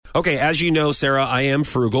Okay, as you know, Sarah, I am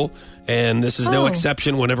frugal, and this is no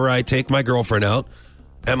exception whenever I take my girlfriend out,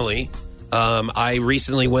 Emily. I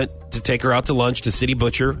recently went to take her out to lunch to City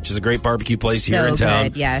Butcher, which is a great barbecue place here in town.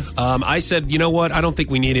 Good, yes. I said, you know what? I don't think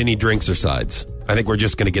we need any drinks or sides. I think we're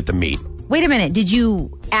just going to get the meat. Wait a minute. Did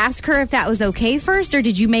you ask her if that was okay first, or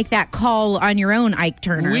did you make that call on your own, Ike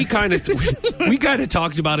Turner? We kind of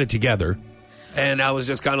talked about it together, and I was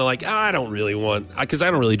just kind of like, I don't really want, because I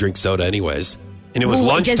don't really drink soda anyways, and it was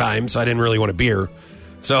lunchtime, so I didn't really want a beer.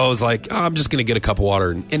 So I was like, I'm just going to get a cup of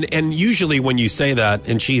water. And usually when you say that,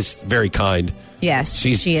 and she's very kind. Yes,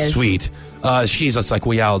 she is sweet. She's just like,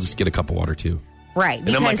 well, yeah, I'll just get a cup of water too. Right.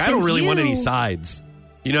 And I'm like, I don't really want any sides.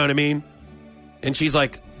 You know what I mean? And she's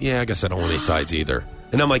like, yeah, I guess I don't want any sides either.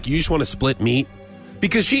 And I'm like, you just want to split meat?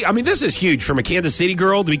 Because this is huge from a Kansas City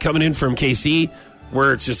girl to be coming in from KC,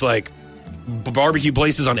 where it's just like barbecue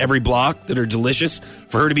places on every block that are delicious.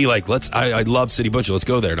 For her to be like, I love City Butcher, let's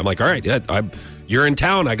go there. And I'm like, all right, you're in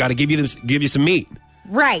town. I got to give you some meat.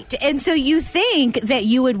 Right. And so you think that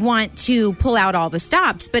you would want to pull out all the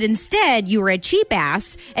stops, but instead you were a cheap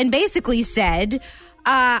ass and basically said,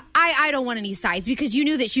 I don't want any sides, because you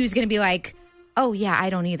knew that she was going to be like, oh, yeah, I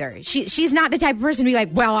don't either. She's not the type of person to be like,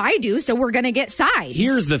 well, I do, so we're going to get sides.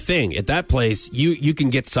 Here's the thing. At that place, you can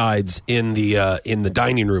get sides in the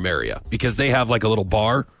dining room area, because they have like a little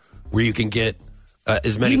bar where you can get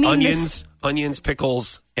as many onions,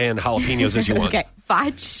 pickles, and jalapenos as you want. Okay,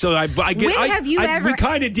 fudge. So we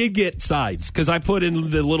kind of did get sides, because I put in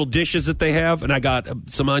the little dishes that they have, and I got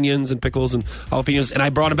some onions and pickles and jalapenos, and I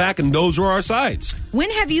brought them back, and those were our sides. When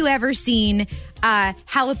have you ever seen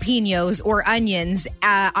jalapenos or onions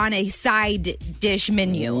on a side dish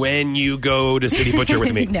menu? When you go to City Butcher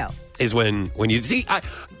with me. No. Is when you see,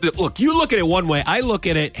 look, you look at it one way. I look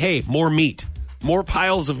at it, hey, more meat. More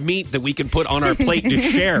piles of meat that we can put on our plate to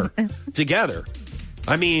share together.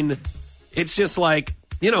 I mean, it's just like,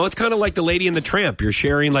 it's kind of like the Lady and the Tramp. You're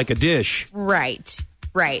sharing like a dish. Right.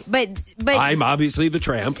 But I'm obviously the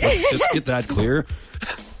tramp. Let's just get that clear.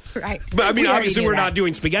 Right. But I mean, obviously we're not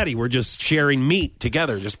doing spaghetti. We're just sharing meat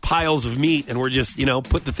together, just piles of meat. And we're just,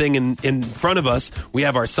 put the thing in front of us. We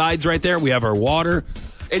have our sides right there. We have our water.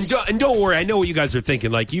 And don't worry, I know what you guys are thinking.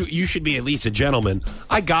 Like, you should be at least a gentleman.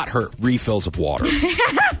 I got her refills of water.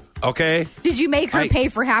 Okay? Did you make her pay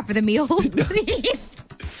for half of the meal?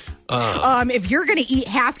 If you're going to eat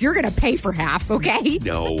half, you're going to pay for half, okay?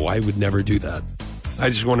 No, I would never do that. I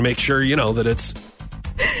just want to make sure, that it's...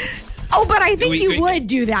 Oh, but I think you would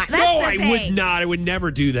do that. That's I would not. I would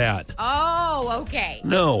never do that. Oh, okay.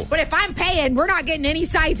 No. But if I'm paying, we're not getting any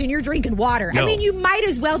sides and you're drinking water. No. I mean, you might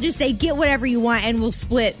as well just say, get whatever you want and we'll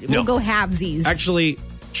split. No. We'll go halvesies. Actually,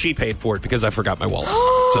 she paid for it because I forgot my wallet.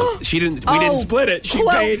 So we didn't split it. She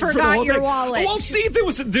paid for the whole your thing. Wallet. Well,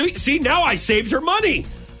 now I saved her money.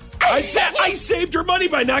 I saved her money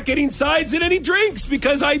by not getting sides and any drinks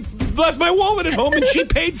because I left my wallet at home and she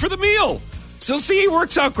paid for the meal. So, see, it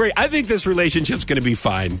works out great. I think this relationship's going to be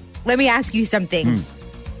fine. Let me ask you something.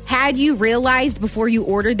 Had you realized before you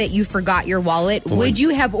ordered that you forgot your wallet, would you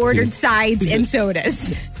have ordered sides and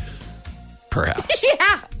sodas? Perhaps.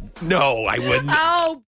 Yeah. No, I wouldn't. Oh.